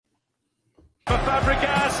For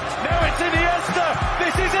Fabregas, now it's Iniesta.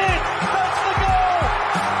 This is it. That's the goal.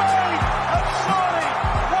 Spain have surely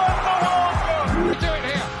won the World Cup. Do it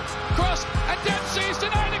here. Cross and Dempsey's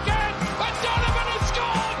denied again. And Donovan has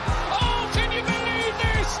scored. Oh, can you believe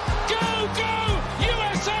this? Go, go,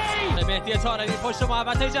 USA. مهدی طارمی پشت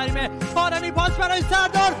محوطه جریمه. طارمی پاس برای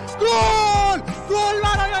سردار. گل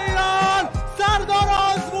برای ایران. سردار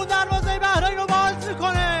آزمون دروازه بحرین رو باز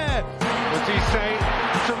میکنه. What's he say?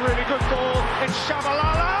 It's a really good ball. It's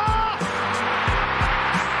Shabalala.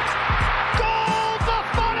 Goal!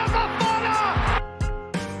 Bafana!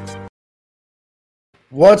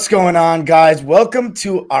 What's going on, guys? Welcome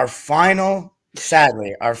to our final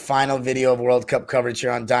video of World Cup coverage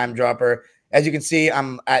here on Dime Dropper. As you can see,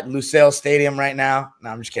 I'm at Lusail Stadium right now.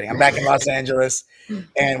 No, I'm just kidding. I'm back in Los Angeles.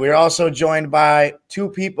 And we're also joined by two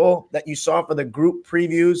people that you saw for the group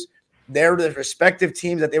previews. Their respective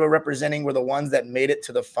teams that they were representing were the ones that made it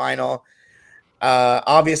to the final.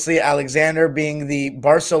 Obviously, Alexander, being the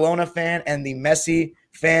Barcelona fan and the Messi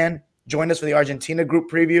fan, joined us for the Argentina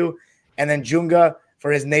group preview. And then Junga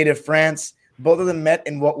for his native France. Both of them met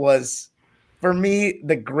in what was, for me,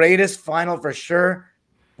 the greatest final for sure.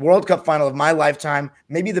 World Cup final of my lifetime,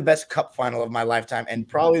 maybe the best cup final of my lifetime, and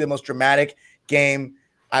probably the most dramatic game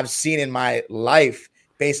I've seen in my life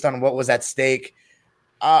based on what was at stake.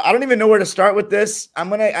 I don't even know where to start with this. I'm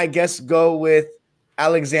going to, I guess, go with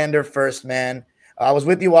Alexander first, man. I was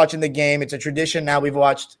with you watching the game. It's a tradition now. We've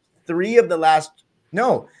watched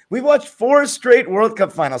we've watched 4 straight World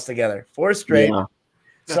Cup finals together. 4 straight. Yeah.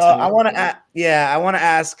 So I want to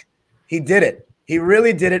ask, he did it. He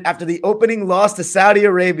really did it. After the opening loss to Saudi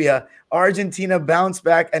Arabia, Argentina bounced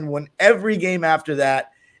back and won every game after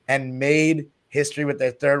that and made history with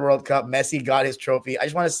their 3rd World Cup. Messi got his trophy. I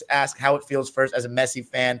just want to ask how it feels first as a Messi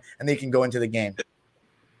fan, and then you can go into the game.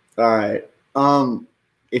 All right.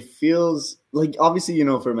 It feels like, obviously,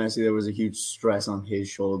 for Messi, there was a huge stress on his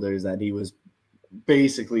shoulders that he was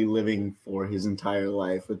basically living for his entire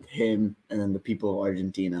life with him and then the people of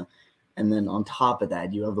Argentina. And then on top of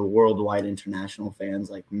that, you have the worldwide international fans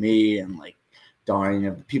like me and like Darian. You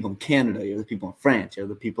have the people in Canada. You have the people in France. You have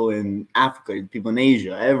the people in Africa. You have the people in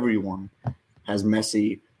Asia. Everyone has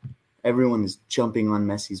Messi. Everyone is jumping on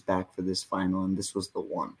Messi's back for this final, and this was the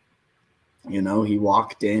one. He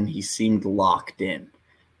walked in. He seemed locked in.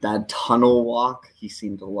 That tunnel walk, he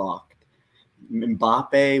seemed locked.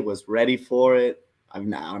 Mbappe was ready for it. I've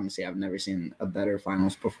never seen a better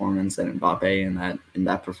finals performance than Mbappe in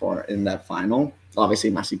that final.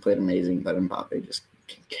 Obviously, Messi played amazing, but Mbappe just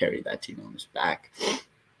carried that team on his back.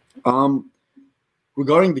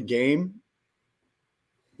 Regarding the game,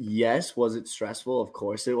 yes, was it stressful? Of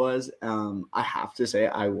course it was. I have to say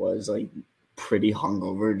I was pretty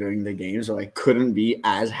hungover during the game, so I couldn't be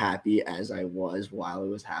as happy as I was while it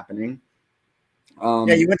was happening. You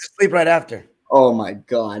went to sleep right after. Oh, my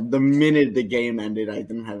God. The minute the game ended, I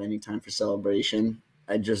didn't have any time for celebration.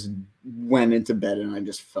 I just went into bed and I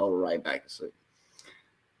just fell right back to sleep.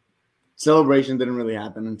 Celebration didn't really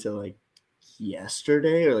happen until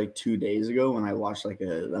yesterday or 2 days ago when I watched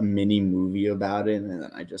a mini movie about it, and then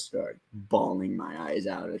I just started bawling my eyes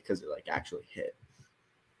out because it actually hit.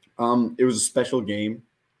 It was a special game.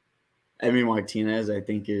 Emi Martinez, I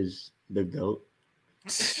think, is the GOAT.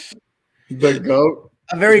 The GOAT.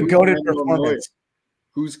 A very goated performance.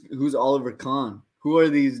 Who's Oliver Kahn? Who are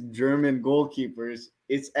these German goalkeepers?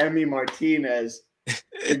 It's Emi Martinez,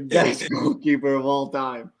 the best goalkeeper of all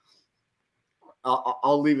time.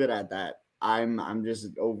 I'll leave it at that. I'm just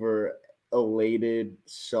elated,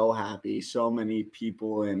 so happy. So many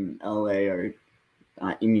people in LA are.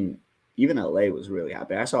 Even LA was really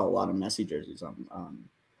happy. I saw a lot of Messi jerseys on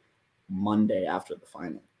Monday after the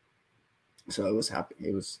final, so it was happy.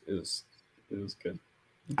 It was good.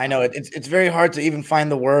 I know it's very hard to even find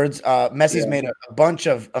the words. Messi's made a bunch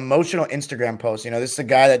of emotional Instagram posts. This is a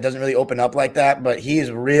guy that doesn't really open up like that, but he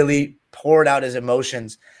has really poured out his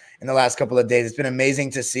emotions in the last couple of days. It's been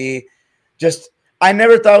amazing to see. I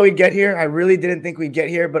never thought we'd get here. I really didn't think we'd get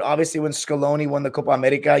here, but obviously when Scaloni won the Copa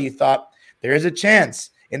America, you thought there is a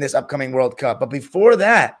chance in this upcoming World Cup. But before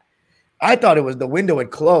that, I thought the window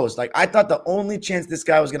had closed. I thought the only chance this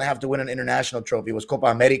guy was going to have to win an international trophy was Copa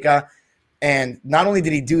America. And not only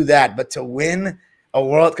did he do that, but to win a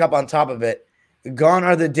World Cup on top of it. Gone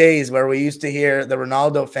are the days where we used to hear the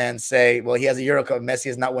Ronaldo fans say, well, he has a Euro Cup. Messi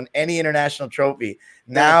has not won any international trophy.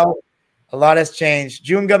 Now, a lot has changed.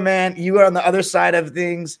 Junga, man, you are on the other side of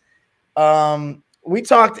things. We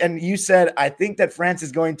talked, and you said, I think that France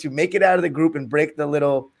is going to make it out of the group and break the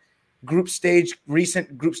little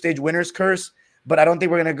recent group stage winners curse. but I don't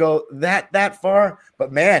think we're gonna go that far.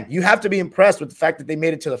 But man, you have to be impressed with the fact that they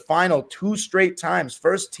made it to the final 2 straight times.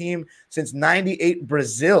 First team since '98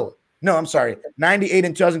 Brazil. No, I'm sorry, '98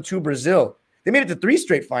 and 2002 Brazil. They made it to 3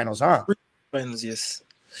 straight finals, huh? Finals, yes.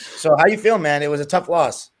 So how you feel, man? It was a tough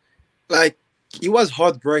loss. Like, it was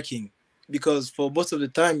heartbreaking because for most of the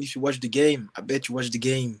time, if you watch the game, I bet you watch the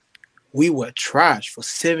game, we were trash for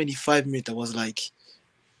 75 minutes. I was like,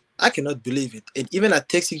 I cannot believe it. And even at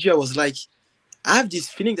texting you, I was like, I have this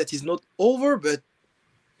feeling that it's not over, but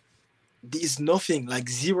there is nothing, like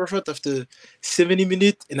 0 shot after 70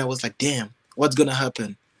 minutes. And I was like, damn, what's going to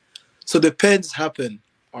happen? So the pens happened.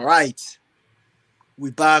 All right.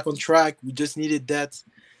 We're back on track. We just needed that.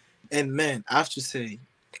 And man, I have to say,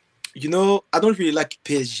 you know, I don't really like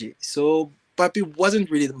PSG. So Papi wasn't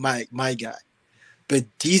really my guy. But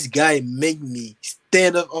this guy made me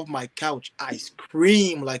stand up off my couch. I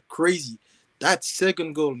scream like crazy. That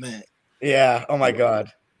second goal, man. Yeah. Oh my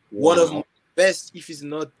God. One of my best, if it's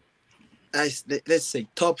not, let's say,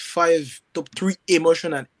 top 5, top 3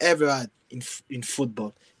 emotion I've ever had in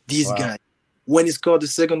football. This guy. When he scored the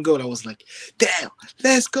second goal, I was like, damn,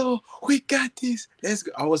 let's go. We got this. Let's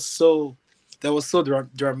go. That was so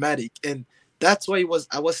dramatic. And that's why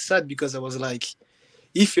I was sad because I was like,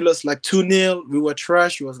 if you lost like 2-0, we were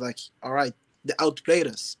trash. He was like, all right, they outplayed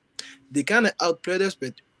us. They kind of outplayed us,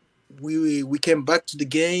 but we came back to the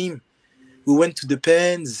game. We went to the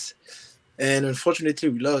pens, and unfortunately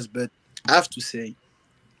we lost. But I have to say,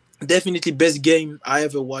 definitely best game I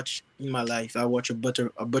ever watched in my life. I watched a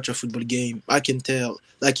better football game. I can tell.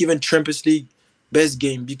 Like even Champions League, best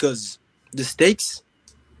game because the stakes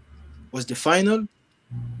was the final.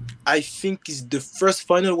 I think it's the first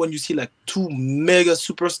final when you see like 2 mega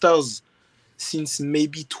superstars since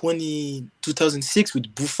maybe 2006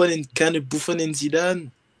 with Buffon and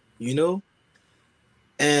Zidane, you know?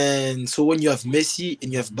 And so when you have Messi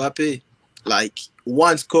and you have Mbappe, like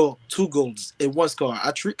one score 2 goals and one score a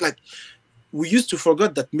hat-trick, like we used to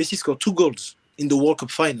forget that Messi scored 2 goals in the World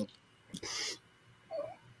Cup final.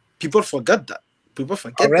 People forgot that. People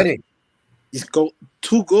forget already. That. He scored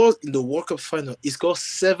 2 goals in the World Cup final. He scored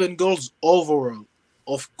 7 goals overall.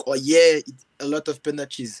 A lot of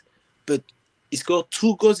penalties. But he scored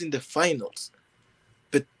 2 goals in the finals.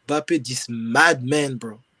 But Mbappe, this madman,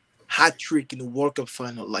 bro. Hat-trick in the World Cup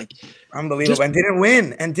final. Like, unbelievable. And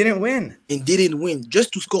didn't win.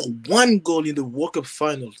 Just to score 1 goal in the World Cup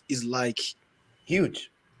finals is like...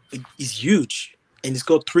 huge. It's huge. And he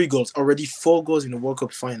scored 3 goals. Already 4 goals in the World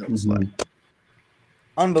Cup finals. Mm-hmm. Like,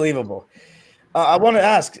 unbelievable. I want to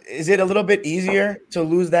ask, is it a little bit easier to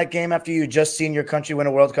lose that game after you just seen your country win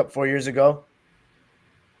a World Cup 4 years ago?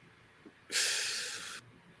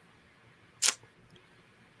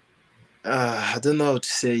 I don't know what to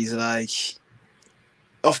say. It's like,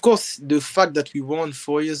 of course, the fact that we won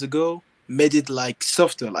 4 years ago made it like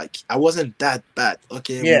softer. Like I wasn't that bad.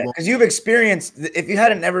 Okay. Yeah, because you've experienced. If you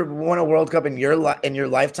hadn't ever won a World Cup in your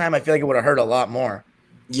lifetime, I feel like it would have hurt a lot more.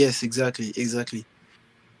 Yes, exactly.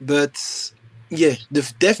 But yeah,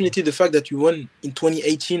 definitely the fact that we won in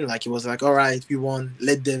 2018, like it was like, all right, we won.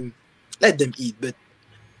 Let them eat. But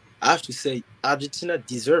I have to say, Argentina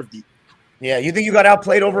deserved it. Yeah, you think you got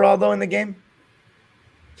outplayed overall though in the game?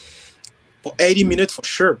 For 80 minutes, for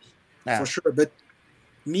sure. Yeah. For sure. But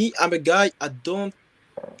me, I'm a guy, I don't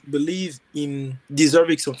believe in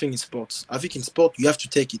deserving something in sports. I think in sport, you have to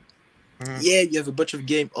take it. Mm-hmm. Yeah, you have a bunch of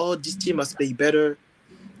games. Oh, this team must play better.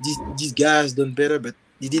 These guys done better, but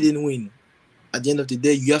they didn't win. At the end of the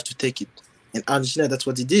day, you have to take it. And Argentina, that's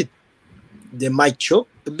what they did. They might choke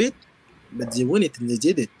a bit, but they win it and they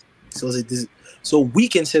did it. So we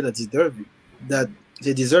can say that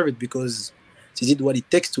they deserve it because they did what it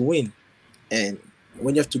takes to win. And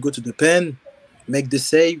when you have to go to the pen, make the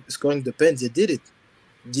save, scoring the pen, they did it.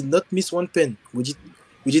 Did not miss 1 pen. We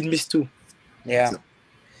did miss 2. Yeah. So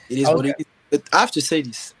it is what it is. But I have to say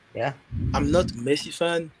this. Yeah. I'm not a Messi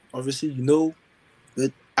fan, obviously, you know,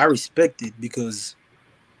 but I respect it because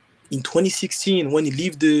in 2016, when he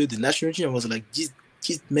left the national team, I was like, this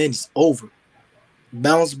man is over.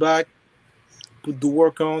 Bounce back, put the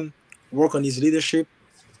work on his leadership,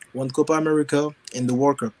 won Copa America and the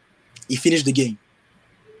World Cup. He finished the game.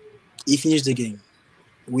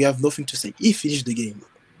 We have nothing to say. He finished the game.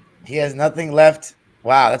 He has nothing left.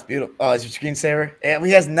 Wow, that's beautiful. Oh, is your screensaver? Yeah,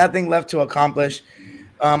 he has nothing left to accomplish.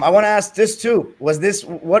 I want to ask this too. Was this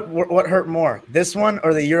what hurt more, this one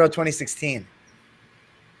or the Euro 2016?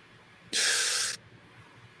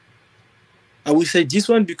 I would say this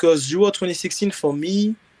one because Euro 2016 for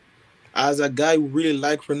me, as a guy who really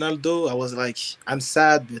liked Ronaldo, I was like, I'm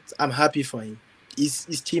sad, but I'm happy for him.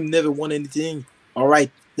 His team never won anything. All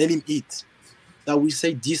right, let him eat. that will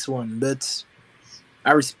say this one, but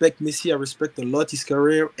I respect Messi. I respect a lot his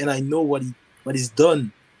career, and I know what he's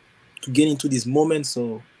done to get into this moment.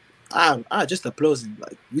 So I just applaud him.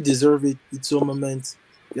 Like, you deserve it. It's your moment.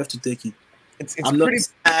 You have to take it. It's I'm not pretty.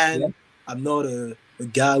 a fan. Yeah. I'm not a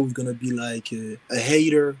guy who's gonna be like a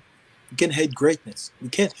hater. You can hate greatness. You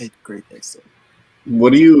can't hate greatness. So.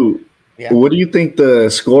 What do you Yeah. what do you think the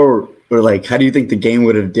score, or like how do you think the game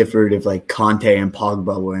would have differed if like Conte and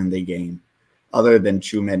Pogba were in the game, other than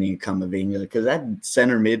Tchouameni and Camavinga? Because that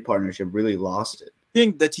center mid partnership really lost it. I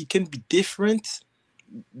think that it can be different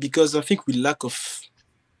because I think we lack of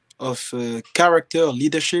character,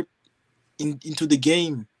 leadership into the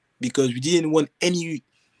game, because we didn't want any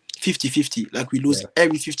 50-50. Like, we lose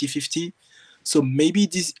every 50-50. So maybe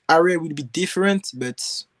this area will be different, but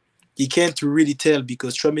you can't really tell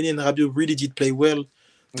because Tchouameni and Rabiot really did play well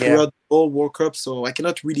throughout the whole World Cup. So I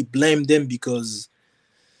cannot really blame them because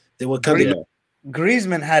they were kind of.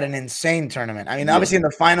 Griezmann had an insane tournament. I mean, obviously in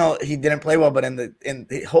the final he didn't play well, but in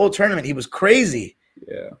the whole tournament he was crazy.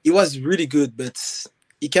 Yeah, He was really good, but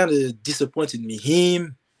he kind of disappointed me.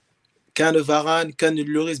 Him, kind of Varane, kind of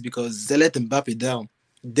Lloris, because they let Mbappe down.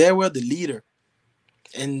 They were the leader,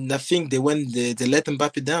 and I think they let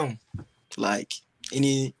Mbappe down. Like,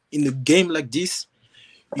 in a game like this,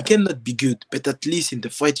 you cannot be good, but at least in the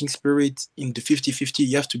fighting spirit, in the 50-50,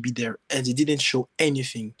 you have to be there. And they didn't show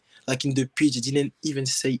anything. Like, in the pitch, they didn't even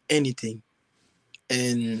say anything.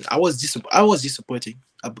 And I was disappointed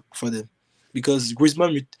for them. Because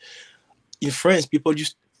Griezmann, in France, people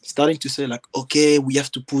just starting to say, like, okay, we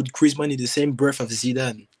have to put Griezmann in the same breath of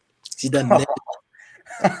Zidane. Zidane never.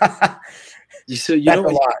 So, you That's know,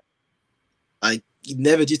 a lot. like, he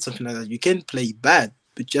never did something like that. You can play bad,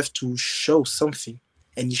 but you have to show something.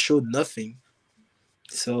 And he showed nothing.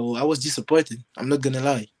 So I was disappointed. I'm not going to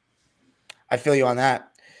lie. I feel you on that.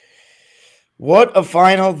 What a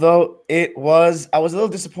final, though, it was. I was a little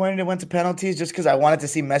disappointed it went to penalties just because I wanted to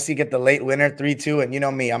see Messi get the late winner, 3-2. And you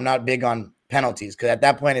know me, I'm not big on penalties because at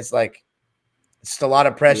that point it's like it's just a lot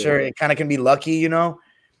of pressure. Yeah. It kind of can be lucky, you know.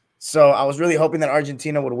 So I was really hoping that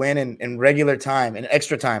Argentina would win in regular time, in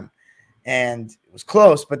extra time. And it was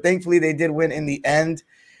close, but thankfully they did win in the end.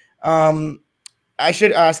 I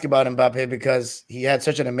should ask about Mbappe because he had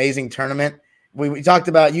such an amazing tournament. We talked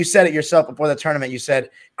about, you said it yourself before the tournament. You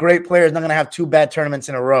said great players not going to have two bad tournaments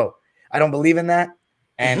in a row. I don't believe in that.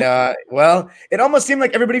 And, well, it almost seemed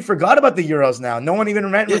like everybody forgot about the Euros now. No one even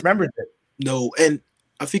remembers it. No, and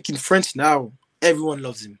I think in France now, everyone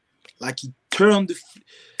loves him. Like, he turned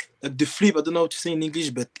the flip. I don't know what to say in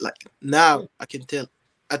English, but like now I can tell.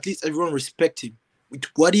 At least everyone respects him with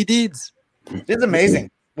what he did. It's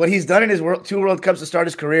amazing. What he's done in his two World Cups to start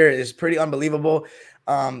his career is pretty unbelievable.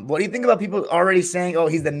 What do you think about people already saying, oh,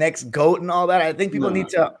 he's the next GOAT and all that? I think people need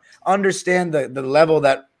to understand the level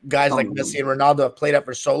that guys like Messi and Ronaldo have played at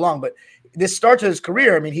for so long. But this starts his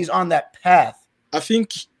career. I mean, he's on that path. I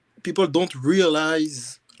think people don't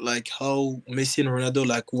realize like how Messi and Ronaldo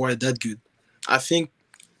like were that good. I think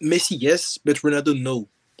Messi, yes, but Ronaldo, no.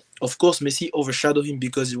 Of course, Messi overshadowed him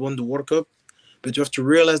because he won the World Cup. But you have to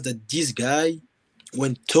realize that this guy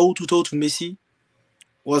went toe-to-toe to Messi,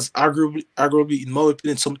 was arguably, in my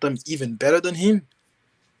opinion, sometimes even better than him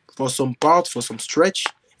for some part, for some stretch.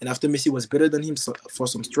 And after Messi was better than him for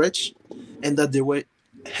some stretch. And that they were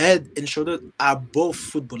head and shoulder above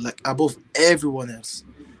football, like above everyone else.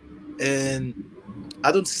 And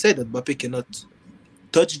I don't say that Mbappe cannot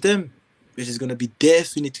touch them, but he's going to be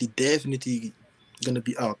definitely going to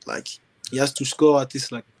be out. Like, he has to score at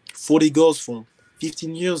least like 40 goals for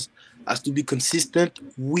 15 years. Has to be consistent,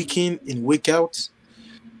 week in and week out.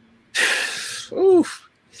 Oof,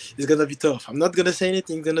 it's gonna be tough. I'm not gonna say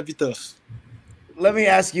anything. It's gonna be tough. Let me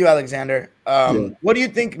ask you, Alexander. What do you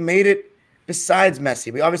think made it besides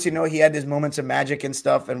Messi? We obviously know he had his moments of magic and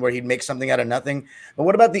stuff, and where he'd make something out of nothing. But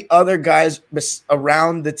what about the other guys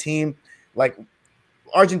around the team? Like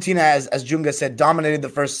Argentina, as Junga said, dominated the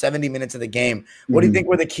first 70 minutes of the game. What do you think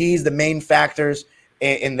were the keys, the main factors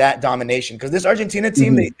in that domination? Because this Argentina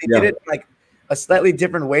team, they did it like a slightly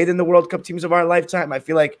different way than the World Cup teams of our lifetime. I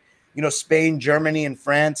feel like, you know, Spain, Germany, and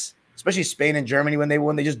France, especially Spain and Germany, when they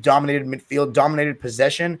won, they just dominated midfield, dominated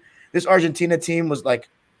possession. This Argentina team was like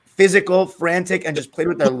physical, frantic, and just played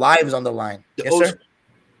with their lives on the line. Yes, sir?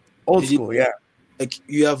 Old school, yeah. Like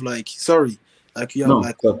you have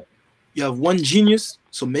you have one genius,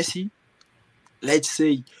 so Messi, let's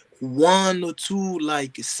say one or two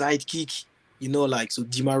like sidekick, you know, like so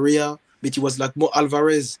Di Maria, but he was like more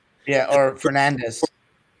Alvarez. Yeah, or Fernandez.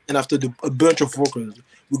 And after a bunch of workers,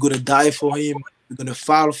 we're gonna die for him, we're gonna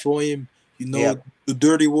foul for him, you know, the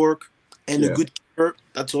dirty work and a good keeper.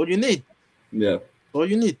 That's all you need. Yeah. All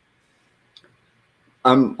you need.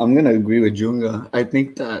 I'm gonna agree with Junga. I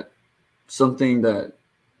think that something that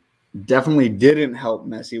definitely didn't help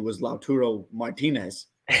Messi was Lautaro Martinez,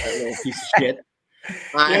 that little piece of shit.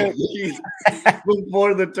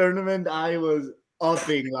 Before the tournament, I was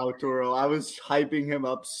upping Lautaro. I was hyping him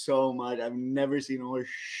up so much. I've never seen a more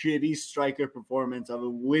shitty striker performance of a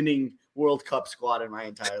winning World Cup squad in my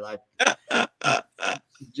entire life.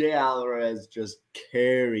 Jay Alvarez just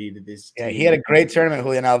carried this team. Yeah, he had a great tournament,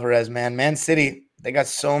 Julian Alvarez, man. Man City, they got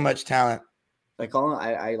so much talent.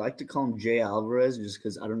 I like to call him Jay Alvarez just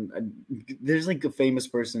because there's like a famous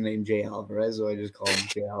person named Jay Alvarez, so I just call him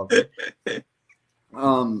Jay Alvarez.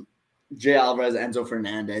 Jay Alvarez, Enzo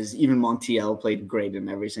Fernandez, even Montiel played great in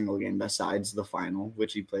every single game besides the final,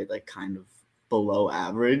 which he played like kind of below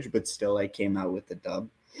average, but still like came out with the dub.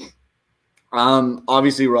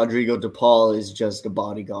 Obviously Rodrigo De Paul is just a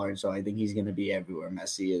bodyguard, so I think he's going to be everywhere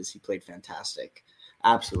Messi is. He played fantastic,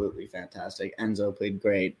 absolutely fantastic. Enzo played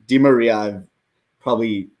great. Di Maria,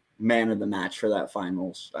 probably man of the match for that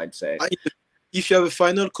finals, I'd say. If you have a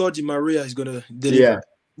final call, Di Maria is gonna deliver. Yeah.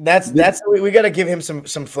 That's we got to give him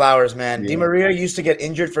some flowers, man. Yeah. Di Maria used to get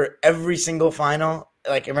injured for every single final.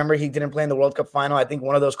 Like, remember, he didn't play in the World Cup final. I think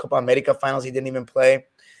one of those Copa America finals he didn't even play.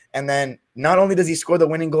 And then not only does he score the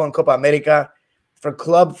winning goal in Copa America, for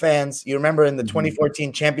club fans, you remember in the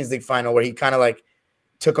 2014 Champions League final where he kind of like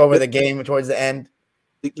took over the game towards the end.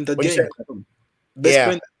 In the What'd you game. say?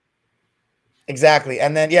 Yeah, exactly.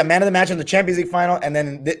 And then, man of the match in the Champions League final. And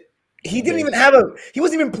then he didn't even he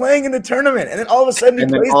wasn't even playing in the tournament. And then all of a sudden he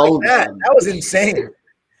plays like that. That was insane.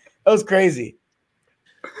 That was crazy.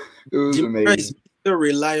 It was amazing. Is so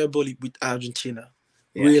reliable with Argentina.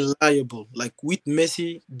 Yeah. Reliable. Like with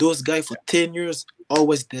Messi, those guys for 10 years,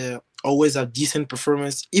 always there, always have decent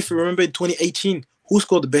performance. If you remember in 2018, who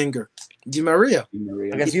scored the banger? Di Maria.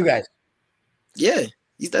 Against you guys. Yeah,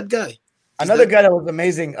 he's that guy. Another guy that was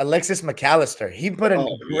amazing, Alexis McAllister. He put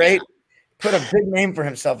a put a big name for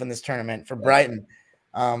himself in this tournament for Brighton.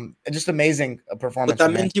 Just amazing performance.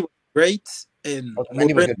 Otamendi was great, and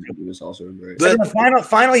Otamendi was also great. But in the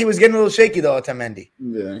final, he was getting a little shaky though. Otamendi.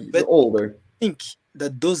 Yeah, he's older. I think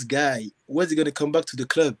that those guys, when they're gonna come back to the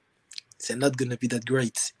club, they're not gonna be that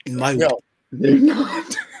great in my way. They're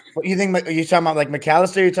not. What you think? Are you talking about like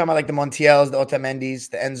McAllister? You're talking about like the Montiels, the Otamendis,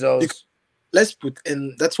 the Enzos.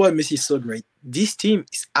 And that's why Messi is so great. This team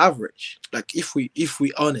is average. Like if we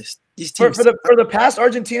honest, this team for the past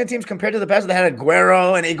Argentina teams compared to the past, they had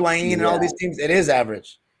Aguero and Higuain and all these teams. It is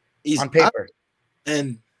average on paper.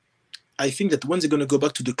 And I think that when they're gonna go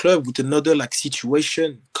back to the club with another like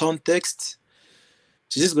situation, context,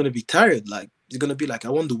 they're just gonna be tired. Like they're gonna be like, I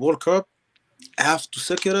won the World Cup, I have to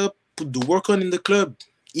suck it up, put the work on in the club.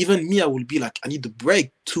 Even me, I will be like, I need a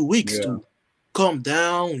break, 2 weeks to calm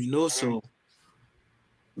down, So,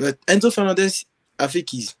 but Enzo Fernandez, I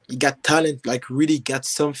think he got talent, like really got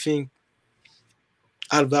something.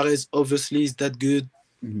 Alvarez obviously is that good.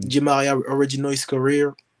 Di Maria already know his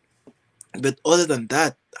career. But other than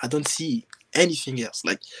that, I don't see anything else.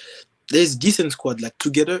 Like there's decent squad. Like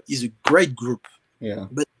together is a great group. Yeah.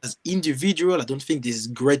 But as individual, I don't think there's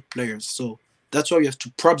great players. So that's why we have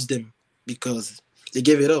to props them because they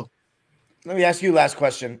gave it all. Let me ask you last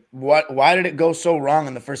question. Why did it go so wrong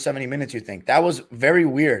in the first 70 minutes, you think? That was very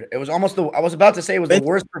weird. It was almost I was about to say it was the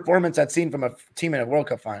worst performance I'd seen from a team in a World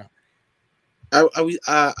Cup final.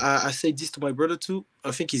 I say this to my brother too.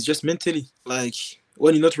 I think it's just mentally. Like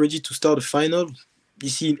when you're not ready to start a final, you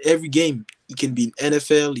see in every game, it can be in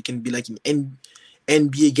NFL, it can be like in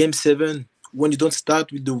NBA Game 7. When you don't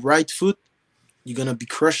start with the right foot, you're gonna be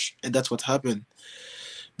crushed, and that's what happened.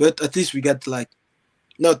 But at least we got like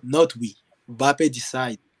not we. Mbappe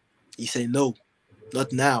decide. He say no,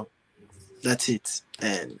 not now. That's it.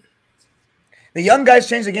 And the young guys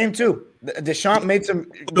changed the game too. Deschamps made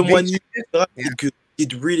some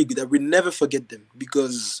did really good. I will never forget them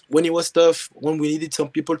because when it was tough, when we needed some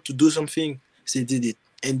people to do something, they did it.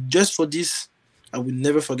 And just for this, I will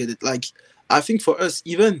never forget it. Like I think for us,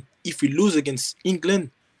 even if we lose against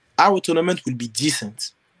England, our tournament will be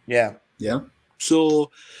decent. Yeah. Yeah.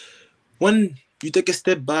 So when you take a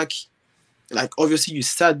step back, like obviously you're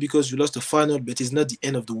sad because you lost the final, but it's not the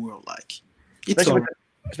end of the world. Like it's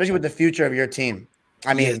especially with the future of your team.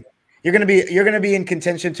 I mean, you're gonna be in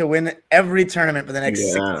contention to win every tournament for the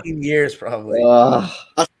next 16 years, probably.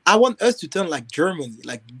 I want us to turn like Germany.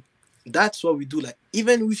 Like that's what we do. Like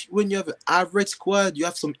even when you have an average squad, you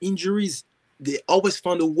have some injuries. They always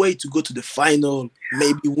find a way to go to the final,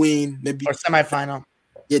 maybe win, maybe or semifinal.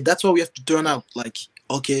 Yeah, that's what we have to turn out. Like,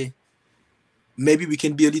 okay, maybe we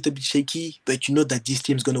can be a little bit shaky, but you know that this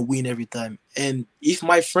team's gonna win every time. And if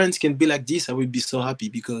my friends can be like this, I will be so happy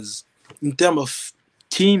because in terms of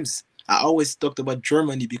teams, I always talked about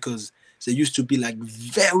Germany because they used to be like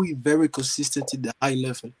very, very consistent at the high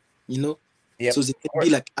level, you know? Yep. So they can be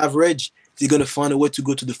like average. They're going to find a way to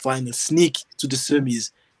go to the final, sneak to the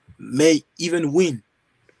semis, may even win.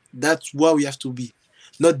 That's why we have to be.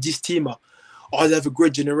 Not this team. They have a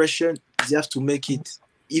great generation. They have to make it.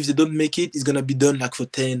 If they don't make it, it's going to be done like for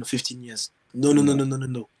 10 or 15 years.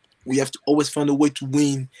 No. We have to always find a way to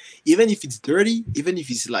win. Even if it's dirty, even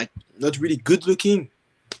if it's like not really good looking,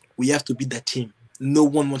 we have to beat that team. No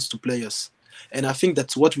one wants to play us. And I think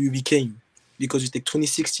that's what we became. Because you take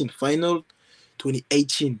 2016 final,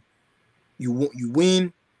 2018, you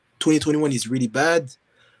win. 2021 is really bad.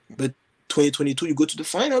 But 2022, you go to the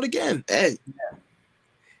final again. Hey.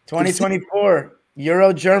 2024,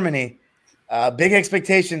 Euro Germany. Big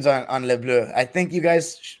expectations on Le Bleu. I think you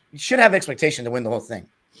guys should have expectation to win the whole thing.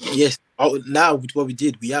 Yes. Now with what we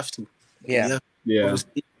did, we have to. Yeah.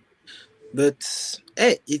 But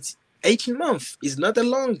hey, it's 18 months. It's not that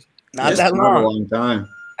long. Not that long. Not a long time.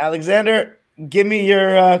 Alexander, give me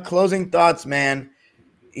your closing thoughts, man.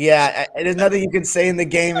 Yeah, there's nothing you can say in the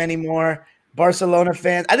game anymore. Barcelona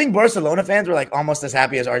fans, I think Barcelona fans were like almost as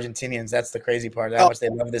happy as Argentinians. That's the crazy part. How much they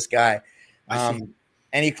love this guy.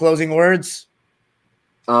 Any closing words?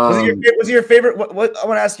 Was it your favorite? What I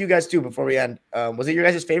want to ask you guys too before we end. Was it your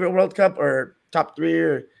guys' favorite World Cup or top three?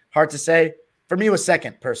 Or hard to say. For me, it was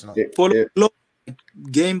second personally.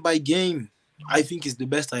 Game by game, I think is the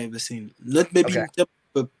best I ever seen. Not maybe in terms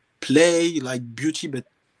of play like beauty, but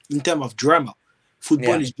in terms of drama.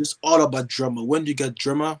 Football is just all about drama. When you get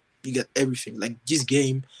drama, you get everything. Like this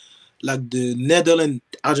game, like the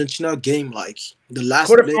Netherlands-Argentina game, like the last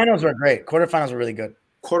quarterfinals were great. Quarterfinals were really good.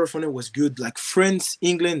 Quarterfinal was good. Like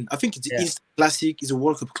France-England, I think it's an instant classic. It's a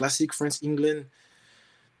World Cup classic. France-England,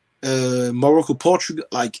 Morocco-Portugal.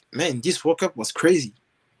 Like man, this World Cup was crazy.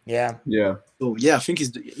 Yeah. So I think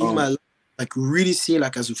it's in my life, like really see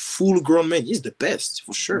like as a full-grown man, he's the best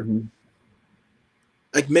for sure. Mm-hmm.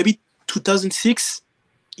 Like maybe 2006,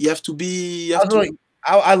 you have to be.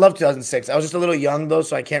 I love 2006. I was just a little young though,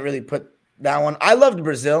 so I can't really put that one. I loved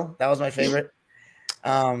Brazil. That was my favorite.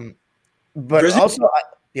 But Brazil, also,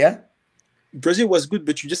 Brazil was good,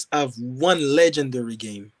 but you just have one legendary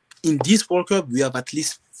game. In this World Cup, we have at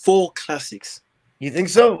least 4 classics. You think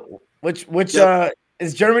so? Which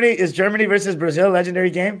is Germany? Is Germany versus Brazil a legendary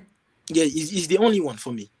game? Yeah, he's the only one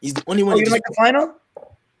for me. He's the only one. You like the final?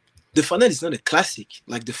 The final is not a classic.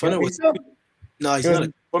 Like the final was. No, it's not.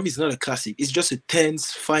 For me, it's not a classic. It's just a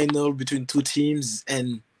tense final between two teams,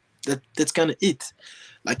 and that's kind of it.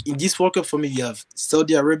 Like in this World Cup, for me, you have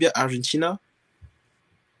Saudi Arabia, Argentina,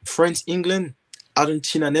 France, England,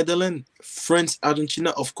 Argentina, Netherlands, France,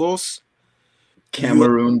 Argentina, of course.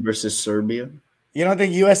 Cameroon versus Serbia. You don't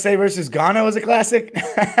think USA versus Ghana was a classic?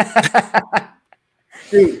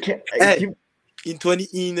 In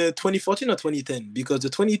 2014 or 2010, because the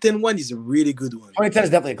 2010 one is a really good one. 2010 is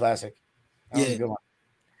definitely a classic. That was Yeah. a good one.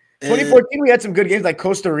 2014, we had some good games like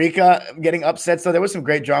Costa Rica getting upset, so there was some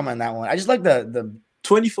great drama in that one. I just like the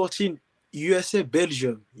 2014 USA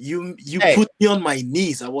Belgium. You put me on my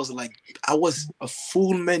knees. I was a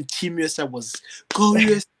full man. Team USA was go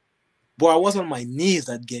USA. Boy, I was on my knees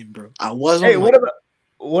that game, bro. I was.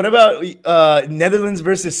 What about Netherlands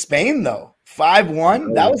versus Spain though?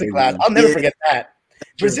 5-1. That was a class. I'll never forget that.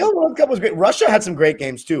 Brazil World Cup was great. Russia had some great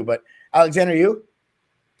games too. But Alexander, you?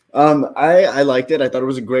 I liked it. I thought it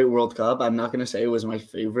was a great World Cup. I'm not gonna say it was my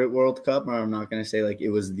favorite World Cup, or I'm not gonna say like it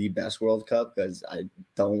was the best World Cup because I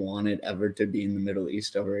don't want it ever to be in the Middle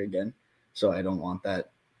East ever again. So I don't want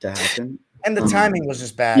that to happen. And the timing was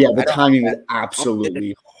just bad. Yeah, the timing was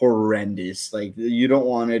absolutely horrendous. Like you don't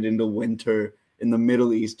want it in the winter in the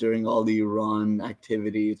Middle East during all the Iran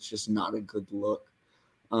activity. It's just not a good look.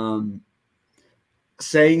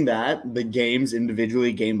 Saying that, the games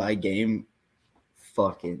individually, game by game,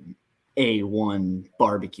 fucking A1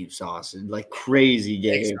 barbecue sauce and like crazy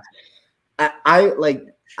games. I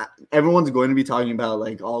everyone's going to be talking about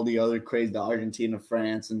like all the other crazy, the Argentina,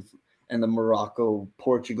 France, and the Morocco,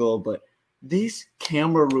 Portugal, but this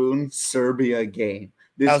Cameroon Serbia game,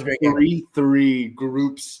 this 3-3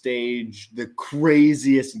 group stage, the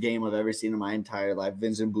craziest game I've ever seen in my entire life.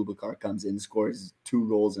 Vincent Boubacar comes in, scores 2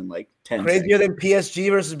 goals in like 10 Crazier seconds. than PSG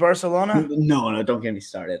versus Barcelona? No, don't get me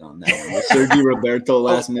started on that one. The Sergio Roberto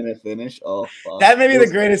last minute finish. Oh, fuck. That may be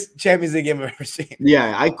the greatest Champions League game I've ever seen.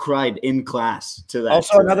 Yeah, I cried in class to that.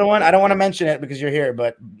 Also, another one, I don't want to mention it because you're here,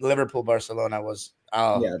 but Liverpool-Barcelona was,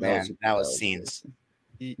 that was scenes.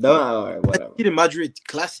 No, all right, whatever. Madrid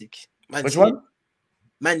Classic. Which one?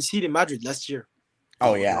 Man City, Madrid last year.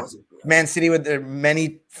 Oh yeah, Man City with their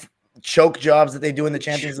many choke jobs that they do in the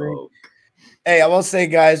Champions League. Hey, I will say,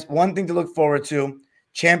 guys, one thing to look forward to: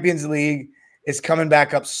 Champions League is coming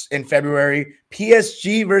back up in February.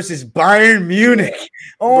 PSG versus Bayern Munich.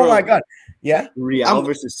 Oh Bro. my God, yeah. Real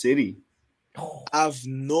versus City. I have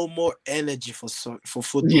no more energy for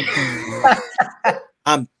football.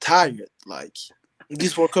 I'm tired. Like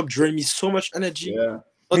this World Cup drained me so much energy. Yeah.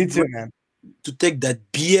 Me too, man. To take that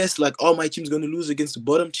BS, like, oh, my team's gonna lose against the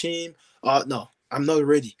bottom team. No, I'm not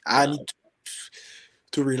ready. I need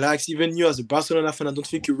to relax. Even you, as a Barcelona fan, I don't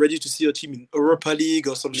think you're ready to see your team in Europa League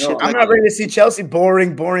or some shit. I'm not ready to see Chelsea.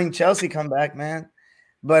 Boring Chelsea come back, man.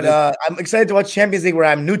 But I'm excited to watch Champions League where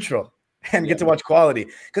I'm neutral and get to watch quality.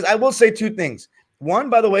 Because I will say two things. One,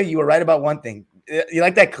 by the way, you were right about one thing. You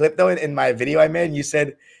like that clip, though, in my video I made? And you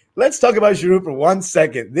said, let's talk about Giroud for 1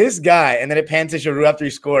 second. This guy, and then it panned to Giroud after he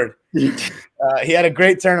scored. He had a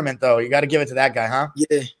great tournament, though. You got to give it to that guy, huh?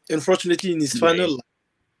 Yeah. Unfortunately, in his final,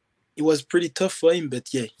 it was pretty tough for him.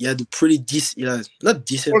 But yeah, he had a pretty decent, not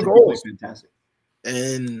decent. 4 goals. Fantastic.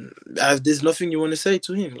 And there's nothing you want to say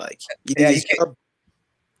to him. Like,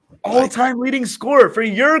 all-time leading scorer for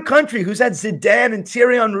your country, who's had Zidane and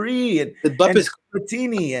Thierry Henry and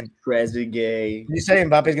Platini and Trezeguet. Did you say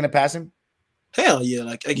Mbappe's going to pass him? Hell yeah!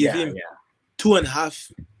 Like I give him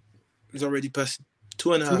 2.5. He's already passed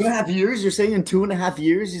 2.5. 2.5 years? You're saying in 2.5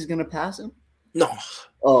 years he's gonna pass him? No.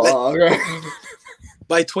 Okay.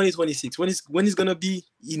 By 2026, when he's gonna be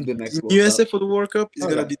in the next USA for the World Cup, he's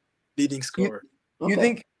gonna be leading scorer. Who do you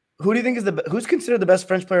think is who's considered the best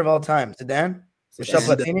French player of all time? Zidane? Michel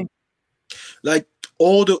Platini? Like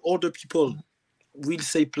all the older people will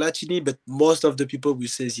say Platini, but most of the people will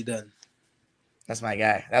say Zidane. That's my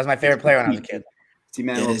guy. That was my favorite player when I was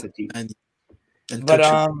a kid.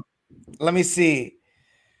 But let me see.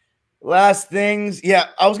 Last things. Yeah,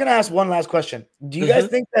 I was gonna ask one last question. Do you guys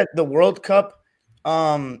think that the World Cup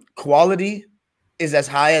quality is as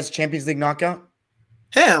high as Champions League knockout?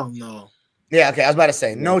 Hell no. Yeah, okay. I was about to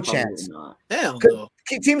say no chance. Hell no.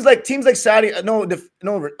 Teams like Saudi. No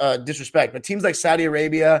disrespect, but teams like Saudi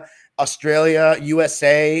Arabia, Australia,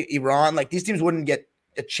 USA, Iran, like these teams wouldn't get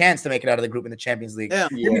a chance to make it out of the group in the Champions League. Yeah.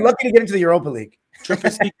 You'd be lucky to get into the Europa League.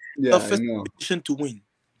 Champions League, toughest competition to win.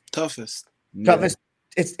 Toughest.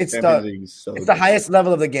 It's the highest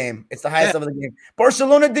level of the game. It's the highest level of the game.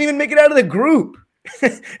 Barcelona didn't even make it out of the group.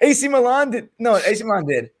 AC Milan did. No, AC Milan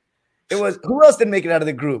did. It was who else didn't make it out of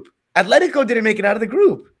the group? Atletico didn't make it out of the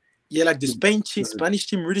group. Yeah, like the Spanish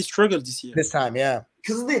team really struggled this year. This time, yeah.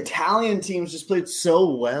 Because the Italian teams just played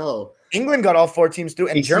so well. England got all 4 teams through,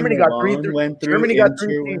 and AC Germany Milan got 3 through. Went through. Germany Inter got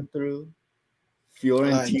 3 went through.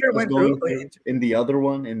 Fiorentina went going through. through. In the other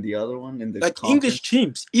one. Like English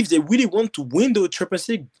teams, if they really want to win the Champions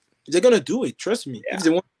League, they're gonna do it. Trust me. Yeah. If they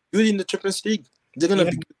want to do it in the Champions League, they're gonna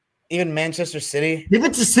be good. Even Manchester City. Give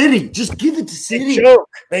it to City. Just give it to City.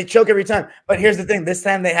 They choke every time. But here's the thing. This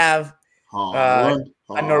time they have a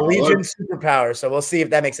Norwegian superpower. So we'll see if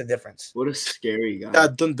that makes a difference. What a scary guy. I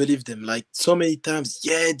don't believe them. Like so many times.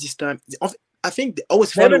 Yeah, this time. I think they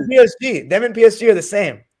always follow. Them and PSG are the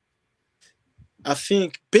same. I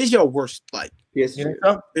think PSG are worse. Like PSG.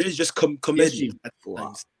 It's just comedy at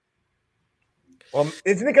times. Well,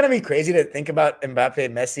 isn't it going to be crazy to think about Mbappe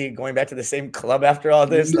and Messi going back to the same club after all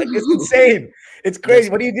this? Like, it's insane. It's crazy.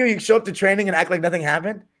 What do? You show up to training and act like nothing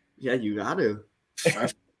happened? Yeah, you got to.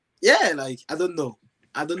 Yeah, like, I don't know.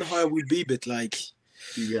 I don't know how it will be, but, like,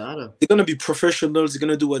 you got to. They're going to be professionals. They're going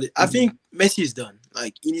to do what I think Messi is done.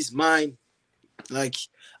 Like, in his mind, like.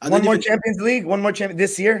 One more Champions League? One more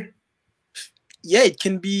this year? Yeah, it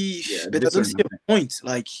can be. But I don't see a point.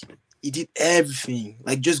 Like, he did everything.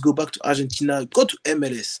 Like, just go back to Argentina. Go to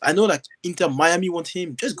MLS. I know, like, Inter Miami want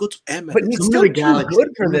him. Just go to MLS. But he's still too good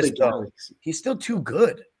for this, though. He's still too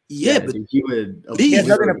good. Yeah, but he would. He has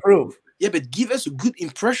nothing to prove. Yeah, but give us a good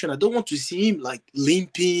impression. I don't want to see him, like,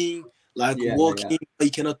 limping, like, walking. He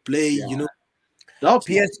cannot play, you know. No,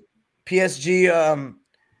 PSG,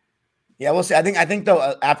 yeah, we'll see. I think,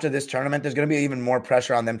 though, after this tournament, there's going to be even more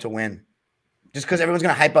pressure on them to win. Just because everyone's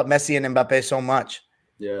going to hype up Messi and Mbappe so much.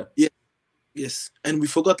 Yeah. Yes. And we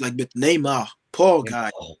forgot, like, but Neymar, poor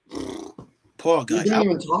guy. Poor guy. We didn't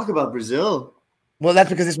even talk about Brazil. Well,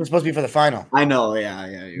 that's because this was supposed to be for the final. I know,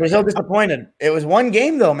 yeah. Brazil disappointed. It was one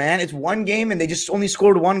game, though, man. It's one game, and they just only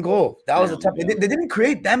scored 1 goal. That was a tough. They didn't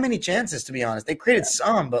create that many chances, to be honest. They created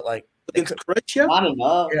some, but, like. Against Croatia? Not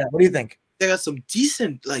enough. Yeah, what do you think? They got some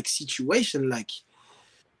decent, like, situation, like,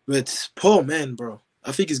 but poor man, bro.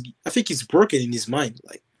 I think he's broken in his mind,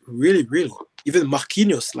 like, really, really. Even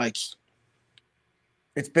Marquinhos, like,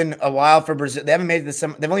 It's been a while for Brazil. They haven't made it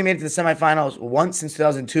to they've only made it to the semifinals once since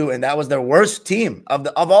 2002, and that was their worst team of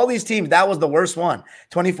all these teams. That was the worst one.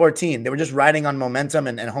 2014. They were just riding on momentum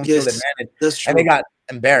and home field advantage, That's true. and they got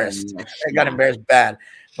embarrassed. They got embarrassed bad.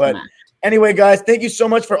 But anyway, guys, thank you so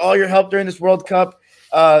much for all your help during this World Cup.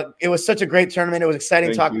 It was such a great tournament. It was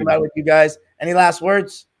exciting talking about it with you guys. Any last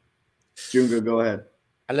words? Junga, go ahead.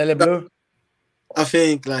 Alele Blue. I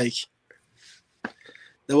think like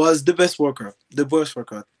that was the best World Cup. The best World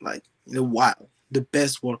Cup, like in a while. The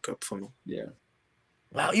best World Cup for me. Yeah.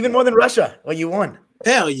 Wow, even more than Russia. Well, you won.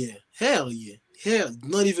 Hell yeah. Hell yeah. Hell,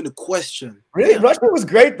 not even a question. Really? Hell. Russia was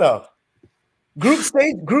great though. Group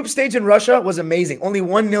stage in Russia was amazing. Only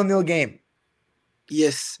 1-0 game.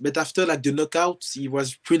 Yes, but after like the knockouts, it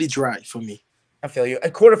was pretty dry for me. I feel you.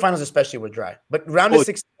 Quarterfinals especially were dry. But round of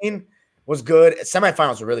 16 was good.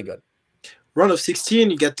 Semifinals were really good. Round of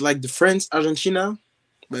 16, you get like the France, Argentina.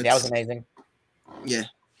 But That was amazing. yeah.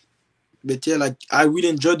 But yeah, like I really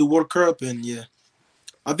enjoyed the World Cup, and yeah.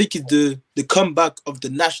 I think it's the comeback of the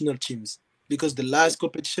national teams, because the last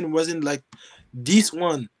competition wasn't like this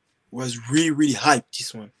one was really, really hyped,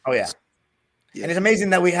 this one. Oh yeah. Yeah. And it's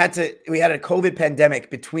amazing that we had a COVID pandemic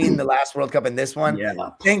between the last World Cup and this one. Yeah.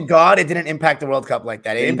 Thank God it didn't impact the World Cup like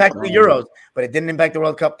that. It impacted the Euros, but it didn't impact the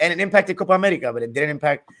World Cup, and it impacted Copa America, but it didn't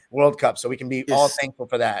impact World Cup. So we can be all thankful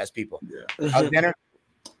for that as people. Yeah. Alexander?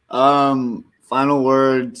 Final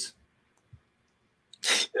words.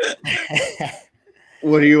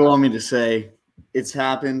 What do you want me to say? It's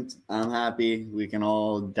happened. I'm happy. We can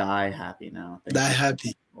all die happy now. Die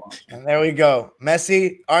happy. And there we go.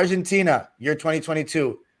 Messi, Argentina, your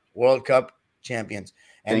 2022 World Cup champions.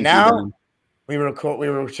 And now we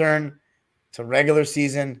return to regular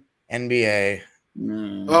season NBA.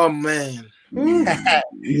 Oh man.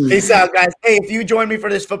 Peace out, guys. Hey, if you join me for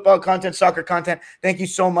this football content, soccer content, thank you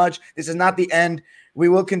so much. This is not the end. We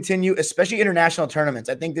will continue, especially international tournaments.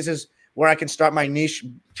 I think this is where I can start my niche,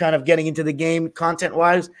 kind of getting into the game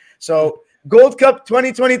content-wise. So Gold Cup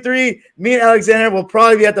 2023, me and Alexander will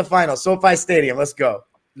probably be at the final. SoFi Stadium. Let's go.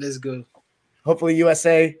 Let's go. Hopefully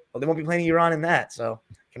USA. Well, they won't be playing Iran in that, so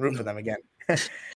I can root for them again.